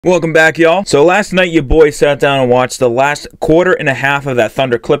Welcome back, y'all. So last night your boy sat down and watched the last quarter and a half of that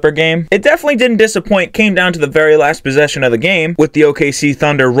Thunder Clipper game. It definitely didn't disappoint. Came down to the very last possession of the game with the OKC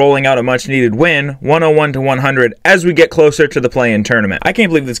Thunder rolling out a much needed win, 101-100 as we get closer to the play-in tournament. I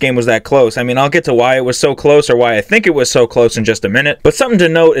can't believe this game was that close. I mean, I'll get to why it was so close or why I think it was so close in just a minute. But something to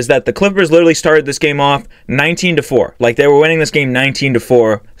note is that the Clippers literally started this game off 19-4. Like they were winning this game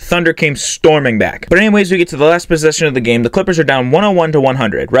 19-4. Thunder came storming back. But anyways, we get to the last possession of the game. The Clippers are down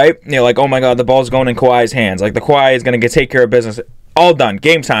 101-100. Right? You're like, oh my god, the ball's going in Kawhi's hands. Like, the Kawhi is going to take care of business. All done.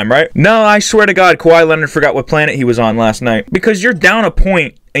 Game time, right? No, I swear to God, Kawhi Leonard forgot what planet he was on last night. Because you're down a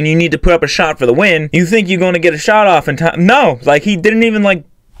point and you need to put up a shot for the win. You think you're going to get a shot off in time. No, like, he didn't even, like,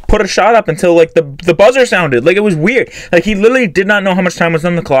 put a shot up until, like, the buzzer sounded. Like, it was weird. Like, he literally did not know how much time was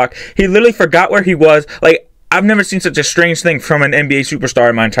on the clock. He literally forgot where he was. Like, I've never seen such a strange thing from an NBA superstar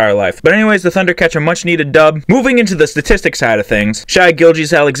in my entire life. But anyways, the Thunder catch a much-needed dub. Moving into the statistics side of things, Shai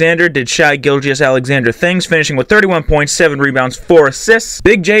Gilgeous-Alexander did Shai Gilgeous-Alexander things, finishing with 31 points, 7 rebounds, 4 assists.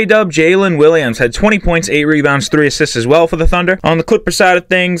 Big J-Dub, Jalen Williams had 20 points, 8 rebounds, 3 assists as well for the Thunder. On the Clipper side of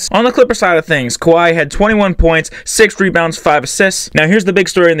things, Kawhi had 21 points, 6 rebounds, 5 assists. Now here's the big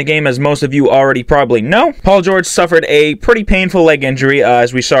story in the game, as most of you already probably know. Paul George suffered a pretty painful leg injury,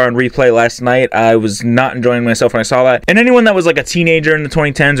 as we saw on replay last night. I was not enjoying myself when I saw that. And anyone that was like a teenager in the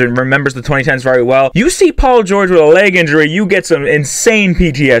 2010s and remembers the 2010s very well, you see Paul George with a leg injury, you get some insane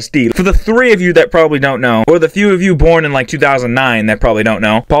PTSD. For the 3 of you that probably don't know, or the few of you born in like 2009 that probably don't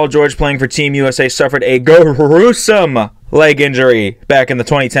know, Paul George playing for Team USA suffered a gruesome leg injury back in the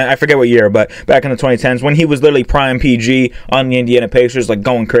 2010s. I forget what year, but back in the 2010s when he was literally prime PG on the Indiana Pacers, like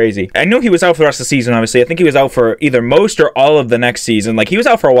going crazy. I knew he was out for the rest of the season, obviously. I think he was out for either most or all of the next season. Like, he was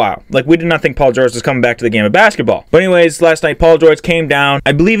out for a while. Like, we did not think Paul George was coming back to the game of basketball. But anyways, last night, Paul George came down.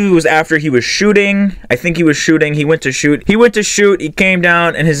 I believe it was after he was shooting. I think he was shooting. He went to shoot. He came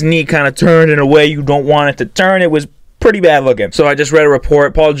down, and his knee kind of turned in a way you don't want it to turn. It was pretty bad looking. So I just read a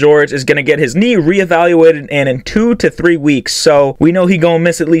report. Paul George is going to get his knee reevaluated and in 2 to 3 weeks. So we know he going to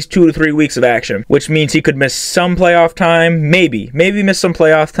miss at least 2 to 3 weeks of action, which means he could miss some playoff time. Maybe miss some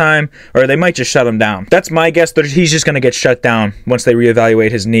playoff time, or they might just shut him down. That's my guess, that he's just going to get shut down once they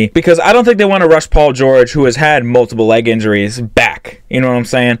reevaluate his knee, because I don't think they want to rush Paul George, who has had multiple leg injuries, back. You know what I'm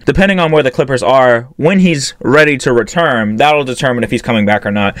saying? Depending on where the Clippers are when he's ready to return, that'll determine if he's coming back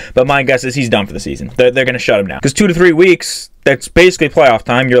or not. But my guess is he's done for the season. They're going to shut him down, because 2 to 3 weeks, that's basically playoff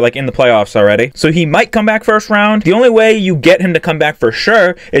time. You're like in the playoffs already. So he might come back first round. The only way you get him to come back for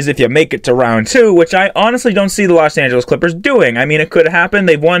sure is if you make it to round 2, which I honestly don't see the Los Angeles Clippers doing. I mean, it could happen.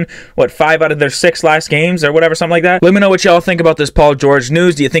 They've won, what, 5 out of their 6 last games or whatever, something like that. Let me know what y'all think about this Paul George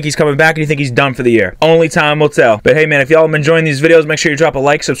news. Do you think he's coming back, or do you think he's done for the year? Only time will tell. But hey, man, if y'all have been enjoying these videos, make sure you drop a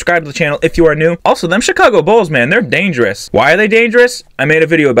like, subscribe to the channel if you are new. Also, them Chicago Bulls, man, they're dangerous. Why are they dangerous? I made a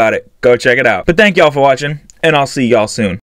video about it. Go check it out. But thank y'all for watching, and I'll see y'all soon.